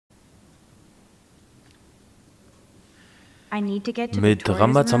I need to get to Mit Victoria's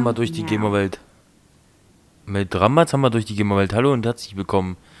Rambazamba room durch die now. Gamerwelt. Mit Rambazamba durch die Gamerwelt. Hallo und herzlich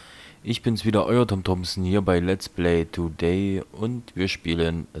willkommen. Ich bin's wieder, euer Tompson hier bei Let's Play Today und wir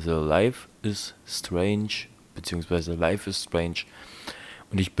spielen Life is Strange, beziehungsweise Life is Strange.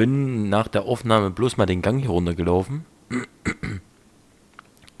 Und ich bin nach der Aufnahme bloß mal den Gang hier runtergelaufen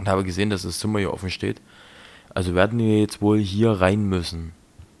und habe gesehen, dass das Zimmer hier offen steht. Also werden wir jetzt wohl hier rein müssen.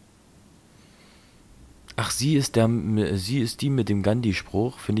 Ach, sie ist die mit dem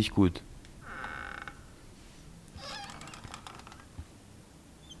Gandhi-Spruch, finde ich gut.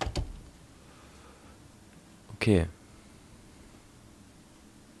 Okay.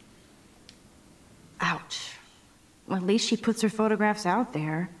 Ouch. Well, at least she puts her photographs out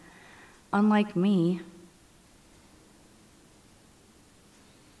there. Unlike me.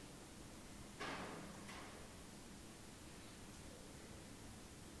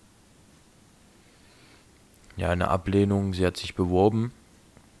 Ja, eine Ablehnung. Sie hat sich beworben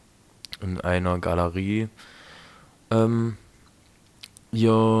in einer Galerie.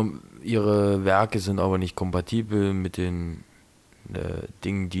 Ihre Werke sind aber nicht kompatibel mit den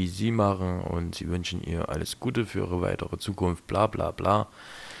Dingen, die sie machen, und sie wünschen ihr alles Gute für ihre weitere Zukunft, bla bla bla.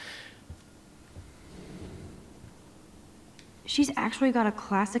 She's actually got a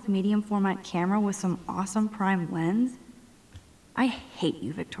classic medium format camera with some awesome prime lens. I hate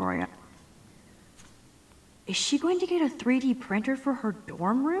you, Victoria. Is she going to get a 3D printer for her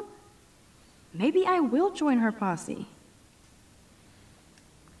dorm room? Maybe I will join her posse.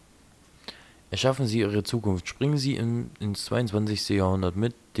 Erschaffen Sie Ihre Zukunft. Springen Sie ins 22. Jahrhundert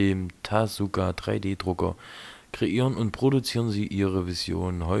mit dem Tasuka 3D-Drucker. Kreieren und produzieren Sie Ihre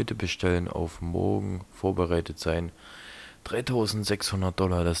Vision. Heute bestellen, auf morgen vorbereitet sein.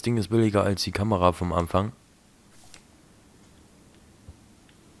 $3.600. Das Ding ist billiger als die Kamera vom Anfang.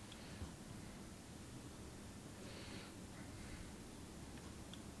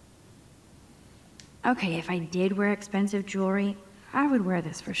 Okay, if I did wear expensive jewelry, I would wear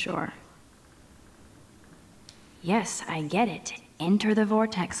this for sure. Yes, I get it. Enter the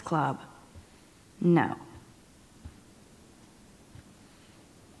Vortex Club. No.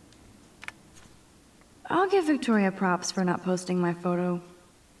 I'll give Victoria props for not posting my photo.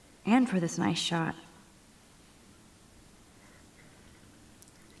 And for this nice shot.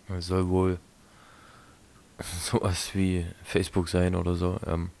 Es soll wohl sowas wie Facebook sein oder so.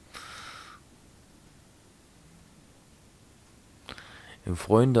 Im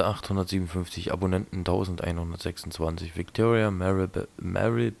Freunde 857, Abonnenten 1126. Victoria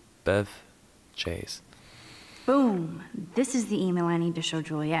Mary Beth Chase. Boom! This is the email I need to show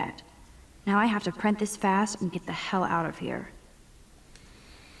Juliet. Now I have to print this fast and get the hell out of here.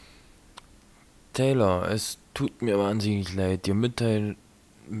 Taylor, es tut mir wahnsinnig leid, dir mitzuteilen,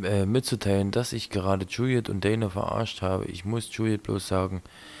 dass ich gerade Juliet und Dana verarscht habe. Ich muss Juliet bloß sagen,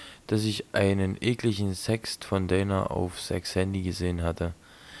 dass ich einen ekligen Sext von Dana auf Sex Handy gesehen hatte.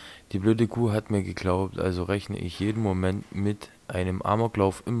 Die blöde Kuh hat mir geglaubt, also rechne ich jeden Moment mit einem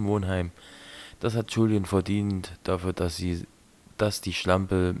Amoklauf im Wohnheim. Das hat Julian verdient, dafür, dass die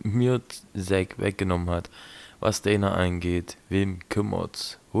Schlampe mir Zack weggenommen hat. Was Dana angeht, wem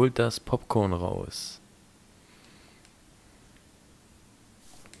kümmert's? Holt das Popcorn raus.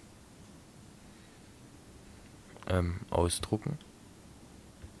 Ausdrucken.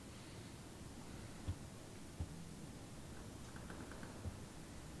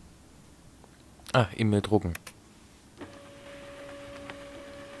 Ah, E-Mail drucken.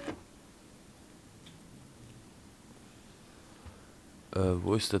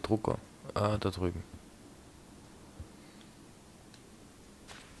 Wo ist der Drucker? Ah, da drüben.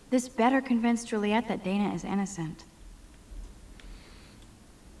 This better convince Juliet that Dana is innocent.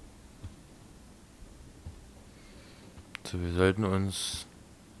 So, wir sollten uns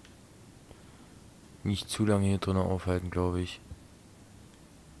nicht zu lange hier drinnen aufhalten, glaube ich.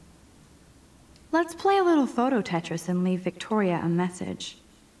 Let's play a little photo Tetris and leave Victoria a message.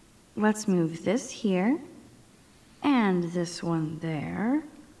 Let's move this here. And this one there.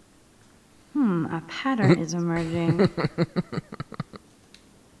 A pattern is emerging.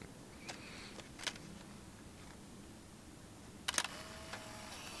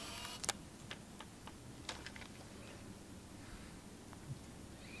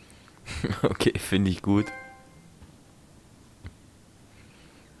 Okay, finde ich gut.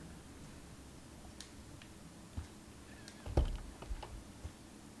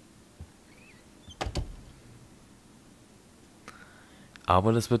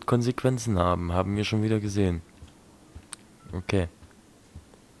 Aber das wird Konsequenzen haben wir schon wieder gesehen. Okay.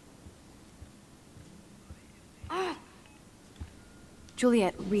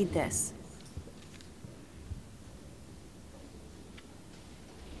 Juliet, read this.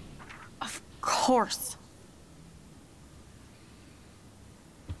 course.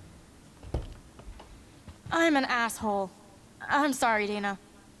 I'm an asshole. I'm sorry, Dana.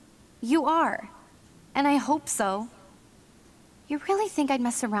 You are. And I hope so. You really think I'd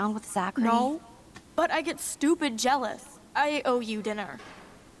mess around with Zachary? No, but I get stupid jealous. I owe you dinner.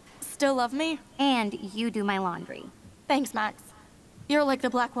 Still love me? And you do my laundry. Thanks, Max. You're like the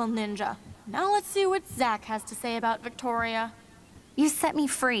Blackwell Ninja. Now let's see what Zach has to say about Victoria. You set me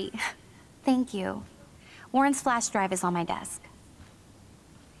free. Thank you. Warren's flash drive is on my desk.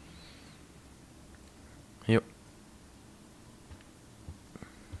 Yep.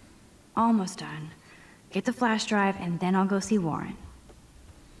 Almost done. Get the flash drive and then I'll go see Warren.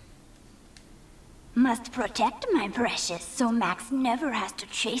 Must protect my precious so Max never has to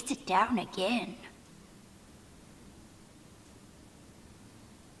chase it down again.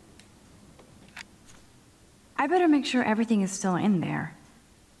 I better make sure everything is still in there.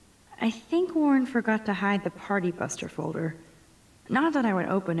 I think Warren forgot to hide the Party Buster folder. Not that I would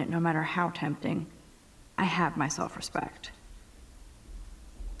open it no matter how tempting. I have my self-respect.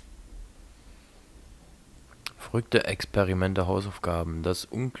 Verrückte Experimente, Hausaufgaben, das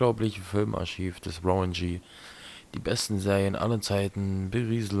unglaubliche Filmarchiv des Warren G. Die besten Serien aller Zeiten,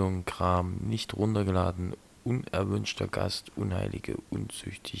 Berieselung, Kram, nicht runtergeladen, unerwünschter Gast, unheilige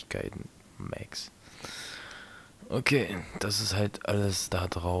Unzüchtigkeiten, Max. Okay, das ist halt alles da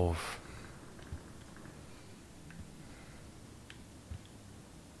drauf.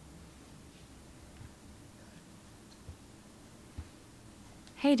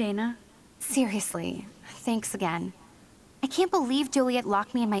 Hey, Dana. Seriously, thanks again. I can't believe Juliet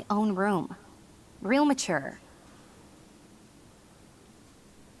locked me in my own room. Real mature.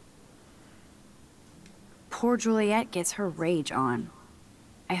 Poor Juliet gets her rage on.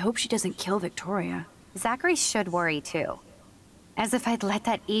 I hope she doesn't kill Victoria. Zachary should worry too. As if I'd let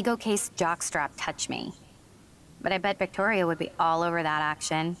that ego-cased jockstrap touch me. But I bet Victoria would be all over that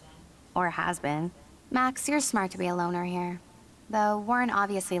action. Or has been. Max, you're smart to be a loner here. Though Warren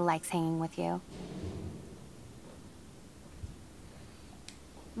obviously likes hanging with you.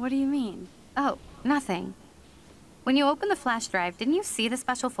 What do you mean? Oh, nothing. When you opened the flash drive, didn't you see the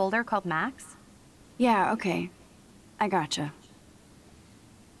special folder called Max? Yeah, okay. I gotcha.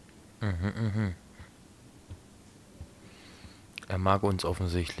 Er mag uns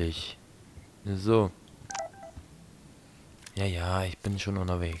offensichtlich. So. Ja, ich bin schon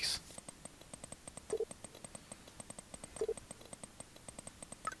unterwegs.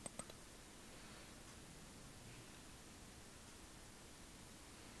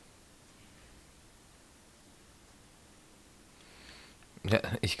 Ja,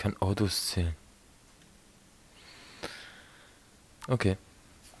 ich kann Autos zählen. Okay.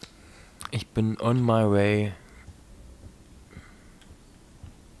 Ich bin on my way.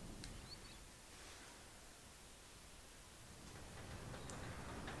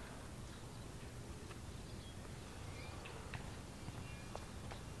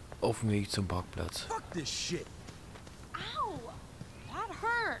 Auf dem Weg zum Parkplatz. Fuck this shit. Ow! That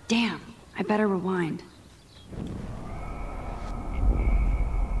hurt! Damn, I better rewind.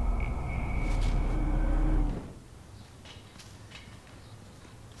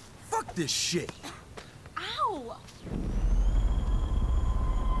 Fuck this shit. Ow!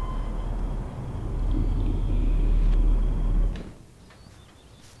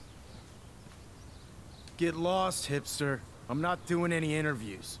 Get lost, hipster. I'm not doing any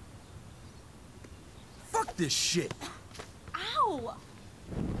interviews. Fuck this shit. Ow!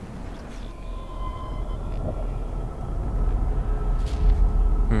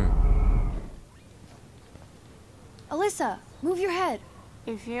 Alyssa, move your head.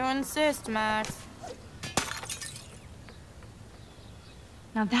 If you insist, Max.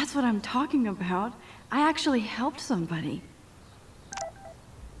 Now that's what I'm talking about. I actually helped somebody.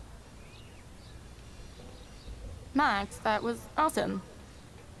 Max, that was awesome.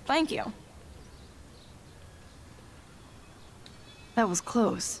 Thank you. That was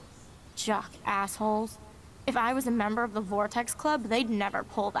close. Jock assholes. If I was a member of the Vortex Club, they'd never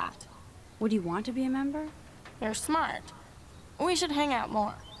pull that. Would you want to be a member? You're smart. We should hang out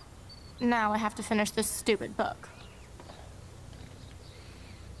more. Now I have to finish this stupid book.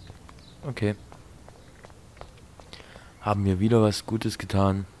 Okay. Haben wir wieder was Gutes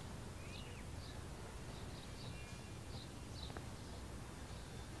getan.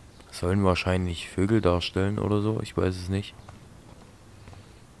 Sollen wahrscheinlich Vögel darstellen oder so, ich weiß es nicht.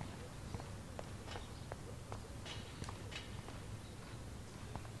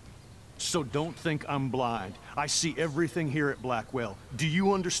 So don't think I'm blind. I see everything here at Blackwell. Do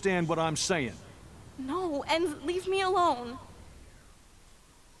you understand what I'm saying? No, and leave me alone.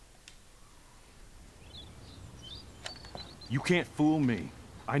 You can't fool me.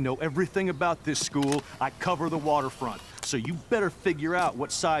 I know everything about this school. I cover the waterfront. So you better figure out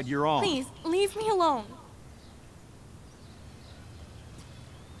what side you're on. Please, leave me alone.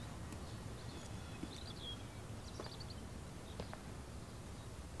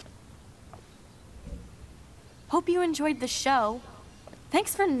 Hope you enjoyed the show.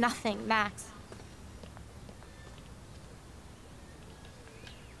 Thanks for nothing, Max.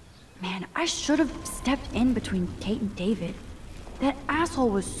 Man, I should have stepped in between Kate and David. That asshole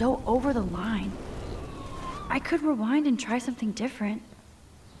was so over the line. I could rewind and try something different.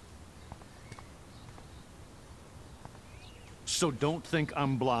 So don't think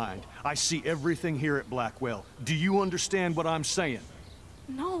I'm blind. I see everything here at Blackwell. Do you understand what I'm saying?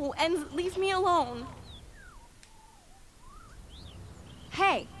 No, and leave me alone.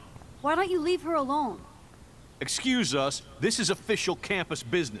 Hey, why don't you leave her alone? Excuse us, this is official campus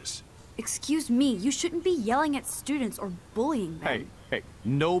business. Excuse me, you shouldn't be yelling at students or bullying them. Hey,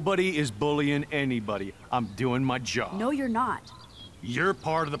 nobody is bullying anybody. I'm doing my job. No, you're not. You're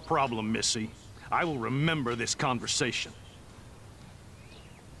part of the problem, Missy. I will remember this conversation.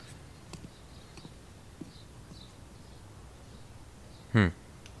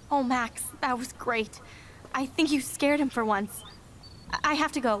 Oh, Max, that was great. I think you scared him for once. I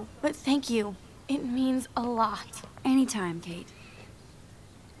have to go, but thank you. It means a lot. Anytime, Kate.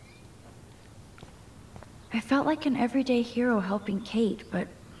 I felt like an everyday hero helping Kate, but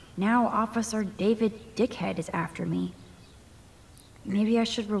now Officer David Dickhead is after me. Maybe I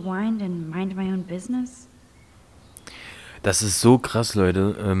should rewind and mind my own business? Das ist so krass,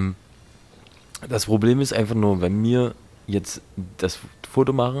 Leute. Das Problem ist einfach nur, wenn wir jetzt das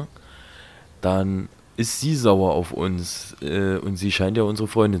Foto machen, dann ist sie sauer auf uns und sie scheint ja unsere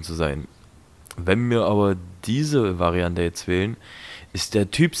Freundin zu sein. Wenn wir aber diese Variante jetzt wählen, ist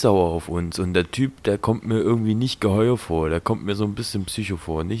der Typ sauer auf uns und der Typ, der kommt mir irgendwie nicht geheuer vor, der kommt mir so ein bisschen psycho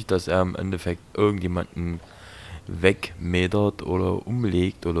vor. Nicht, dass er im Endeffekt irgendjemanden wegmetert oder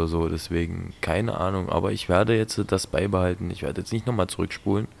umlegt oder so, deswegen keine Ahnung, aber ich werde jetzt das beibehalten, ich werde jetzt nicht nochmal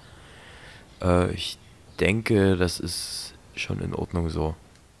zurückspulen. Ich denke, das ist schon in Ordnung so.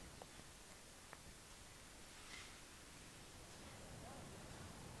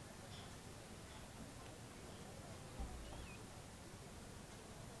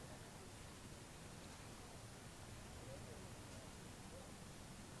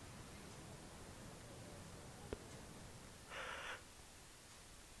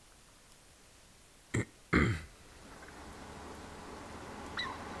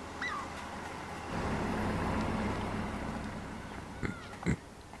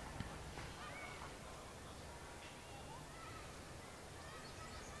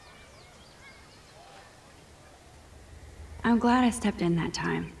 I'm glad I stepped in that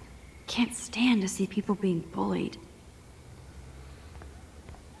time. Can't stand to see people being bullied.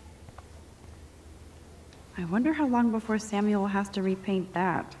 I wonder how long before Samuel has to repaint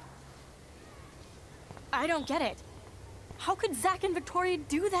that. I don't get it. How could Zach and Victoria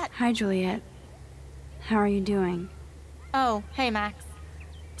do that? Hi, Juliet. How are you doing? Oh, hey, Max.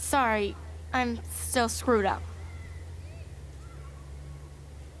 Sorry, I'm still screwed up.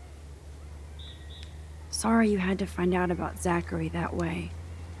 Sorry you had to find out about Zachary that way.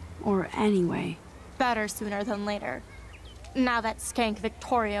 Or anyway. Better sooner than later. Now that skank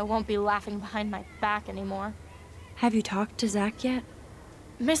Victoria won't be laughing behind my back anymore. Have you talked to Zach yet?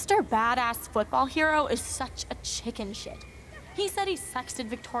 Mr. Badass Football Hero is such a chicken shit. He said he sexted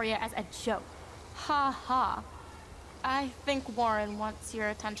Victoria as a joke. Ha ha. I think Warren wants your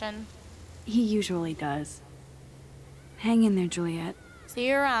attention. He usually does. Hang in there, Juliet. See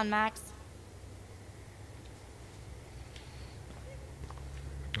you around, Max.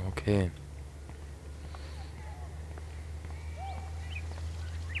 Okay.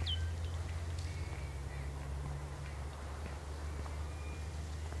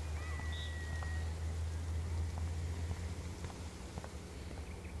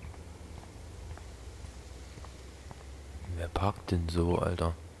 Wer parkt denn so,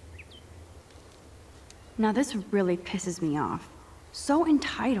 Alter? Now this really pisses me off. So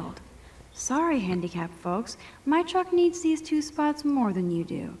entitled. Sorry, handicapped folks. My truck needs these 2 spots more than you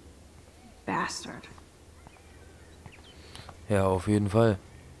do. Bastard. Ja, auf jeden Fall.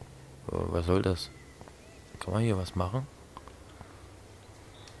 Was soll das? Kann man hier was machen?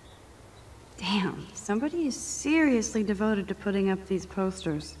 Damn, somebody is seriously devoted to putting up these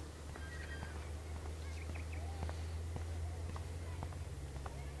posters.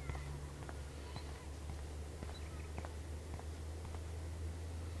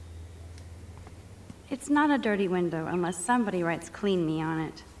 It's not a dirty window unless somebody writes "clean me" on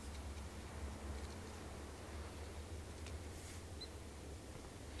it.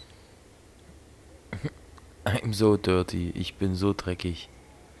 I'm so dirty. Ich bin so dreckig.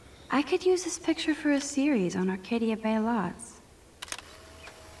 I could use this picture for a series on Arcadia Bay lots.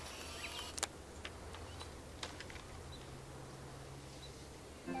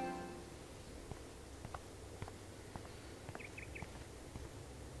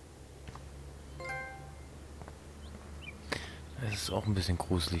 Es ist auch ein bisschen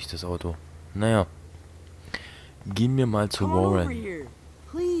gruselig, das Auto. Naja. Gehen wir mal zu Warren.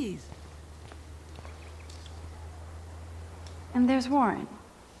 Please. And there's Warren.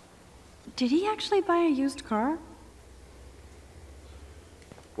 Did he actually buy a used car?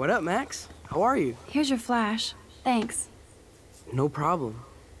 What up, Max? How are you? Here's your flash. Thanks. No problem.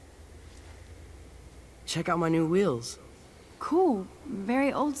 Check out my new wheels. Cool.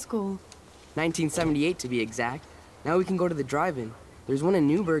 Very old school. 1978 to be exact. Now we can go to the drive-in. There's one in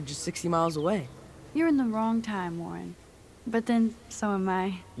Newburgh just 60 miles away. You're in the wrong time, Warren. But then, so am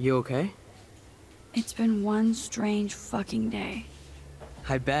I. You okay? It's been one strange fucking day.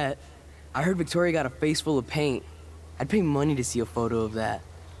 I bet. I heard Victoria got a face full of paint. I'd pay money to see a photo of that.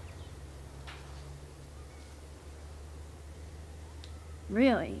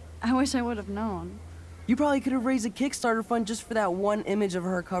 Really? I wish I would have known. You probably could have raised a Kickstarter fund just for that one image of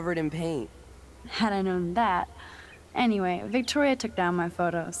her covered in paint. Had I known that. Anyway, Victoria took down my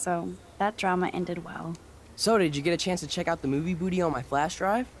photo, so that drama ended well. So, did you get a chance to check out the movie booty on my flash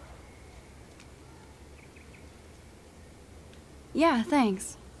drive? Yeah,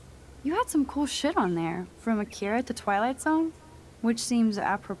 thanks. You had some cool shit on there, from Akira to Twilight Zone, which seems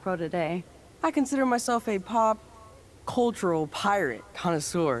apropos today. I consider myself a pop cultural pirate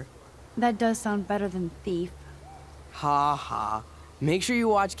connoisseur. That does sound better than thief. Ha ha. Make sure you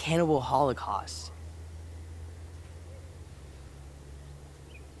watch Cannibal Holocaust.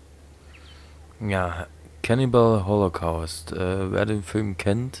 Ja, Cannibal Holocaust. Wer den Film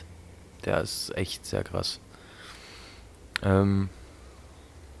kennt, der ist echt sehr krass.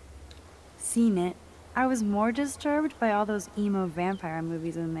 Seen it. I was more disturbed by all those emo vampire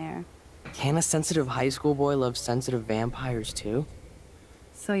movies in there. Can a sensitive high school boy love sensitive vampires too?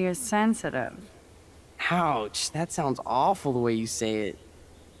 So you're sensitive. Ouch, that sounds awful the way you say it.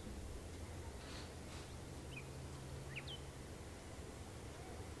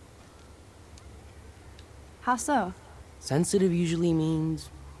 How so? Sensitive usually means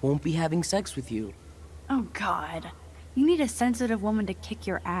won't be having sex with you. Oh God. You need a sensitive woman to kick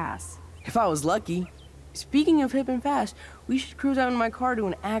your ass. If I was lucky. Speaking of hip and fast, we should cruise out in my car to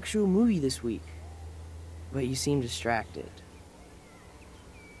an actual movie this week. But you seem distracted.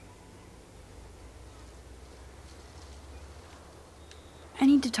 I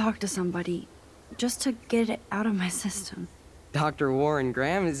need to talk to somebody, just to get it out of my system. Dr. Warren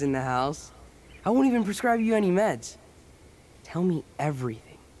Graham is in the house. I won't even prescribe you any meds. Tell me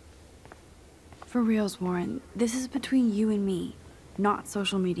everything. For reals, Warren, this is between you and me, not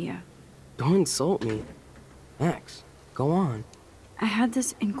social media. Don't insult me. Max, go on. I had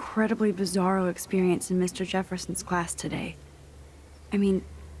this incredibly bizarro experience in Mr. Jefferson's class today. I mean,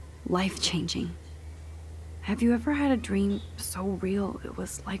 life-changing. Have you ever had a dream so real it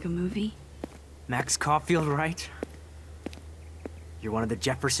was like a movie? Max Caulfield, right? You're one of the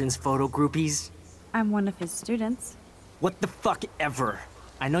Jefferson's photo groupies? I'm one of his students. What the fuck ever?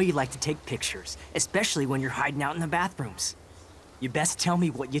 I know you like to take pictures, especially when you're hiding out in the bathrooms. You best tell me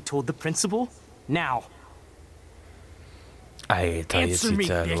what you told the principal, now. Alter, jetzt geht's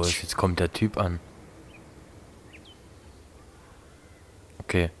ja los. Jetzt kommt der Typ an.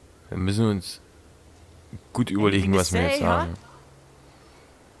 Okay, wir müssen uns gut überlegen, was wir jetzt sagen.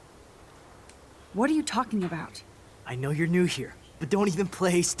 What are you talking about? I know you're new here, but don't even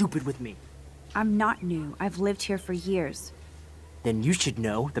play stupid with me. I'm not new. I've lived here for years. Then you should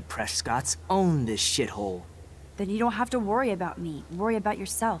know the Prescotts own this shithole. Then you don't have to worry about me. Worry about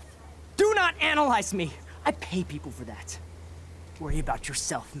yourself. Do not analyze me! I pay people for that. Worry about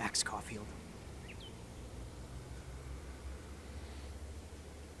yourself, Max Caulfield.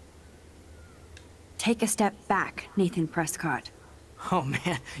 Take a step back, Nathan Prescott. Oh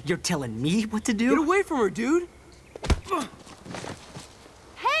man, you're telling me what to do? Get away from her, dude!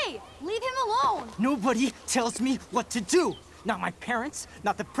 Hey, leave him alone. Nobody tells me what to do. Not my parents,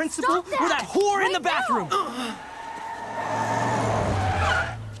 not the principal, Stop or that whore in the bathroom.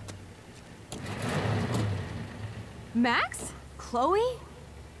 Max? Chloe?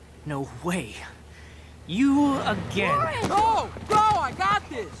 No way. You again. Warren! Go! Go! I got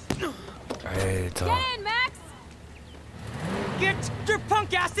this! Alter. Get in, Max! Get your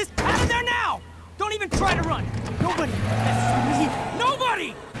punk asses out of there now! Don't even try to run. Nobody. That's me.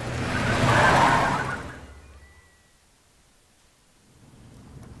 Nobody!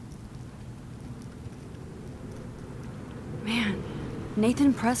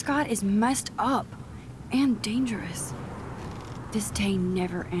 Nathan Prescott is messed up and dangerous. This day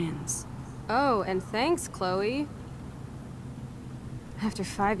never ends. Oh, and thanks, Chloe. After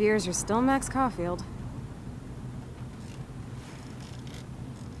 5 years, you're still Max Caulfield.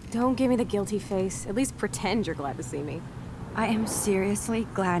 Don't give me the guilty face. At least pretend you're glad to see me. I am seriously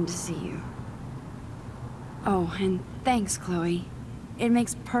glad to see you. Oh, and thanks, Chloe. It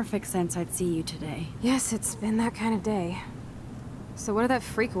makes perfect sense I'd see you today. Yes, it's been that kind of day. So what did that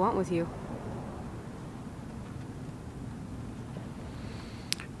freak want with you?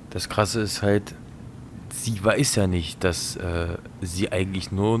 Das Krasse ist halt, sie weiß ja nicht, dass sie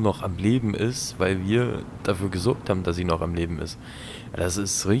eigentlich nur noch am Leben ist, weil wir dafür gesorgt haben, dass sie noch am Leben ist. Das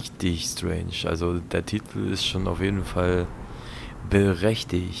ist richtig strange. Also der Titel ist schon auf jeden Fall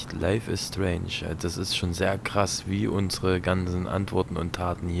berechtigt. Life is Strange. Das ist schon sehr krass, wie unsere ganzen Antworten und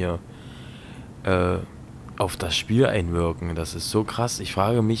Taten hier auf das Spiel einwirken. Das ist so krass. Ich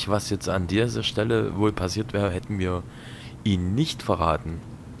frage mich, was jetzt an dieser Stelle wohl passiert wäre, hätten wir ihn nicht verraten.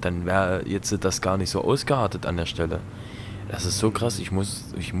 Dann wäre jetzt das gar nicht so ausgeartet an der Stelle. Das ist so krass. Ich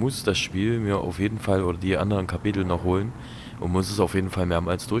muss das Spiel mir auf jeden Fall oder die anderen Kapitel noch holen und muss es auf jeden Fall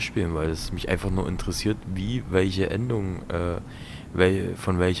mehrmals durchspielen, weil es mich einfach nur interessiert, wie welche Endung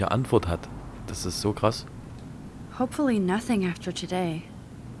von welcher Antwort hat. Das ist so krass. Hopefully nothing after today.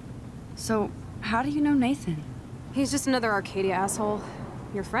 So, how do you know Nathan? He's just another Arcadia asshole.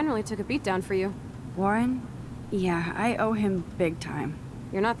 Your friend really took a beat down for you. Warren? Yeah, I owe him big time.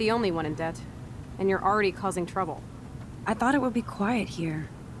 You're not the only one in debt. And you're already causing trouble. I thought it would be quiet here.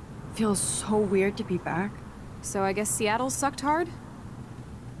 Feels so weird to be back. So I guess Seattle sucked hard?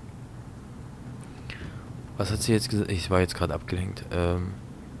 Was hat sie jetzt gesagt? Ich war jetzt gerade abgelenkt.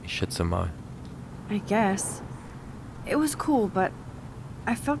 Ich schätze mal. I guess. It was cool, but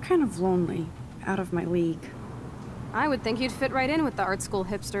I felt kind of lonely, out of my league. I would think you'd fit right in with the art school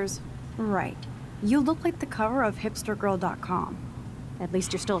hipsters. Right. You look like the cover of hipstergirl.com. At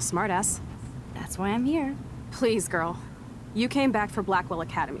least you're still a smartass. That's why I'm here. Please, girl. You came back for Blackwell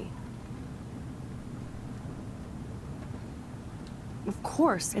Academy. Of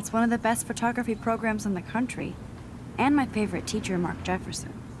course, it's one of the best photography programs in the country. And my favorite teacher, Mark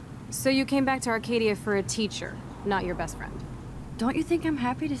Jefferson. So you came back to Arcadia for a teacher, not your best friend. Don't you think I'm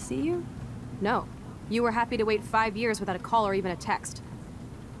happy to see you? No. You were happy to wait 5 years without a call or even a text.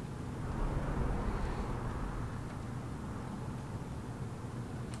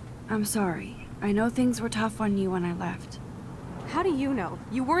 I'm sorry. I know things were tough on you when I left. How do you know?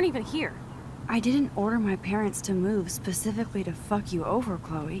 You weren't even here. I didn't order my parents to move specifically to fuck you over,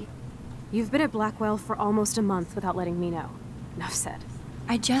 Chloe. You've been at Blackwell for almost a month without letting me know. Enough said.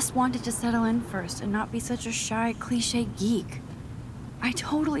 I just wanted to settle in first and not be such a shy, cliché geek. I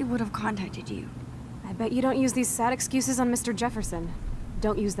totally would have contacted you. I bet you don't use these sad excuses on Mr. Jefferson.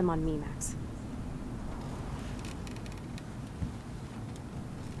 Don't use them on me, Max.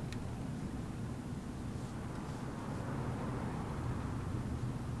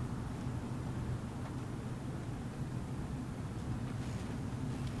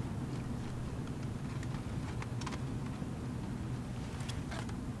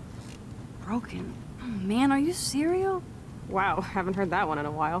 Broken. Oh, man, are you serial? Wow, haven't heard that one in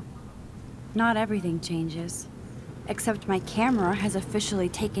a while. Not everything changes. Except my camera has officially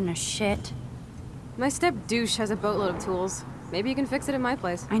taken a shit. My step-douche has a boatload of tools. Maybe you can fix it at my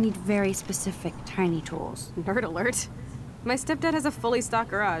place. I need very specific, tiny tools. Nerd alert. My stepdad has a fully stocked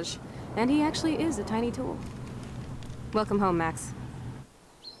garage. And he actually is a tiny tool. Welcome home, Max.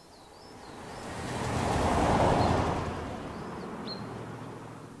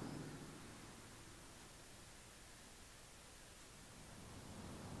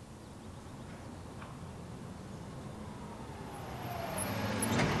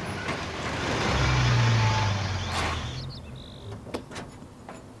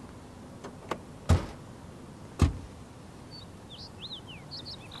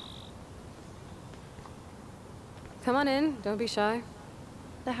 Come on in, don't be shy.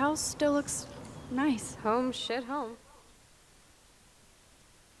 The house still looks nice. Home shit home.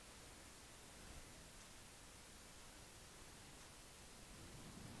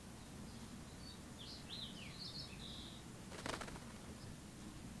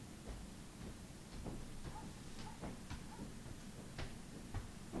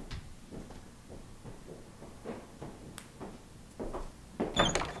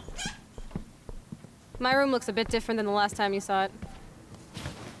 My room looks a bit different than the last time you saw it.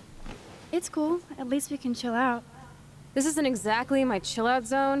 It's cool. At least we can chill out. This isn't exactly my chill-out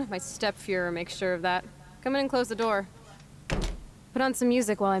zone. My step-Fuhrer makes sure of that. Come in and close the door. Put on some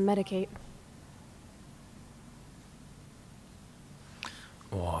music while I medicate.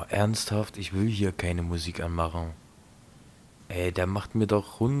 Oh, ernsthaft? Ich will hier keine Musik anmachen. Ey, der macht mir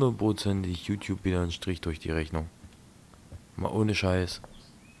doch hundertprozentig YouTube wieder einen Strich durch die Rechnung. Mal ohne Scheiß.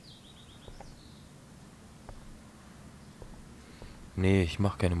 Nee, ich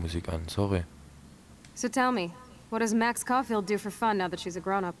mach keine Musik an, sorry. So tell me, what does Max Caulfield do for fun now that she's a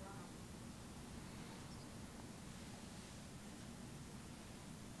grown-up?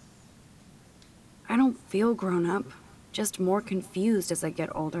 I don't feel grown up, just more confused as I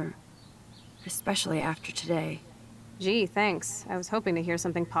get older. Especially after today. Gee, thanks. I was hoping to hear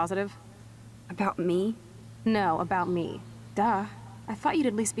something positive. About me? No, about me. Duh. I thought you'd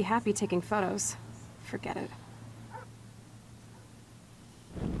at least be happy taking photos. Forget it.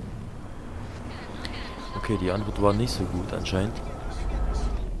 Okay, die Antwort war nicht so gut anscheinend.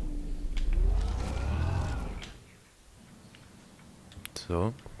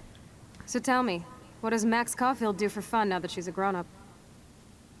 So. So tell me, what does Max Caulfield do for fun now that she's a grown-up?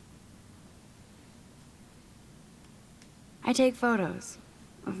 I take photos.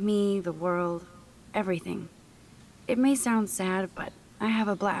 Of me, the world, everything. It may sound sad, but I have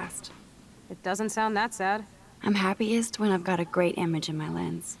a blast. It doesn't sound that sad. I'm happiest when I've got a great image in my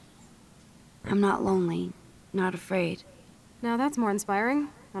lens. I'm not lonely, not afraid. Now that's more inspiring.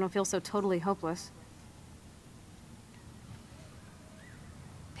 I don't feel so totally hopeless.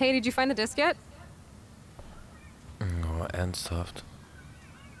 Hey, did you find the disc yet? Oh, ernsthaft.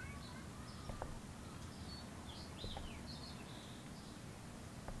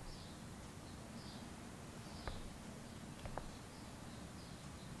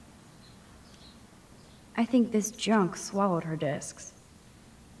 I think this junk swallowed her discs.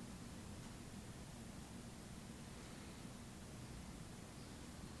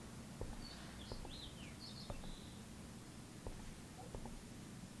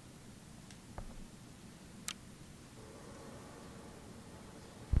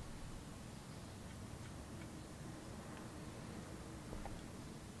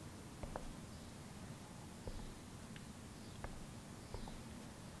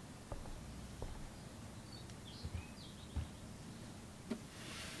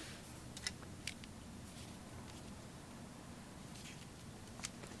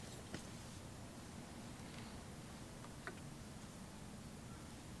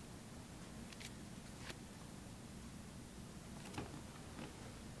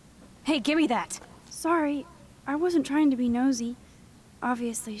 Hey, give me that! Sorry, I wasn't trying to be nosy.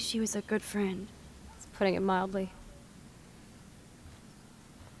 Obviously, she was a good friend. It's putting it mildly.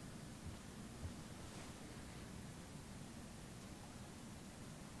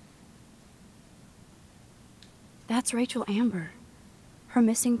 That's Rachel Amber. Her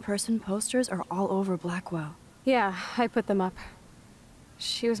missing person posters are all over Blackwell. Yeah, I put them up.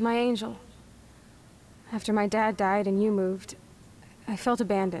 She was my angel. After my dad died and you moved, I felt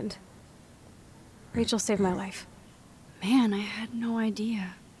abandoned. Rachel saved my life. Man, I had no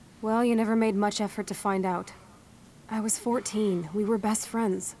idea. Well, you never made much effort to find out. I was 14. We were best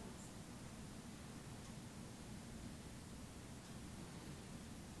friends.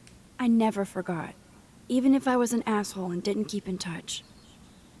 I never forgot. Even if I was an asshole and didn't keep in touch.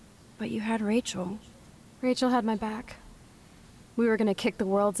 But you had Rachel. Rachel had my back. We were gonna kick the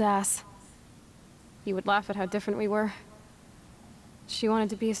world's ass. You would laugh at how different we were. She wanted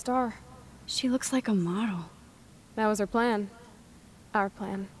to be a star. She looks like a model. That was her plan. Our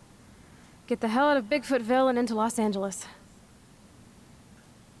plan. Get the hell out of Bigfootville and into Los Angeles.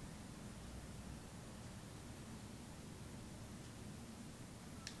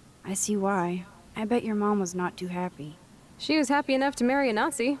 I see why. I bet your mom was not too happy. She was happy enough to marry a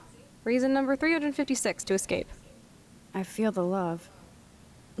Nazi. Reason number 356 to escape. I feel the love.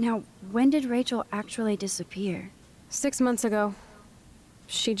 Now, when did Rachel actually disappear? 6 months ago.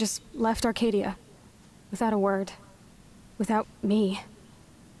 She just left Arcadia. Without a word. Without me.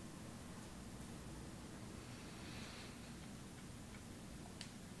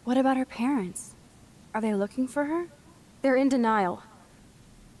 What about her parents? Are they looking for her? They're in denial.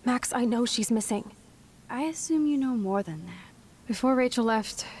 Max, I know she's missing. I assume you know more than that. Before Rachel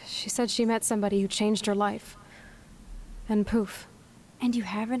left, she said she met somebody who changed her life. And poof. And you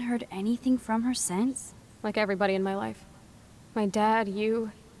haven't heard anything from her since? Like everybody in my life. My dad,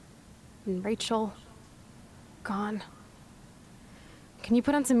 you, and Rachel. Gone. Can you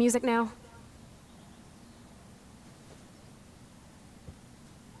put on some music now?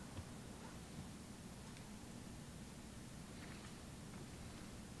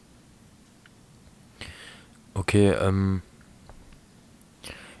 Okay,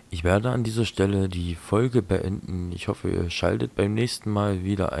 ich werde an dieser Stelle die Folge beenden. Ich hoffe, ihr schaltet beim nächsten Mal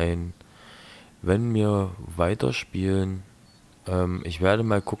wieder ein. Wenn wir weiterspielen, Ich werde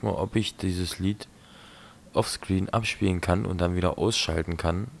mal gucken, ob ich dieses Lied offscreen abspielen kann und dann wieder ausschalten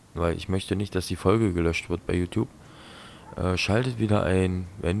kann, weil ich möchte nicht, dass die Folge gelöscht wird bei YouTube. Schaltet wieder ein,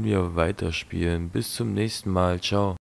 wenn wir weiterspielen. Bis zum nächsten Mal. Ciao.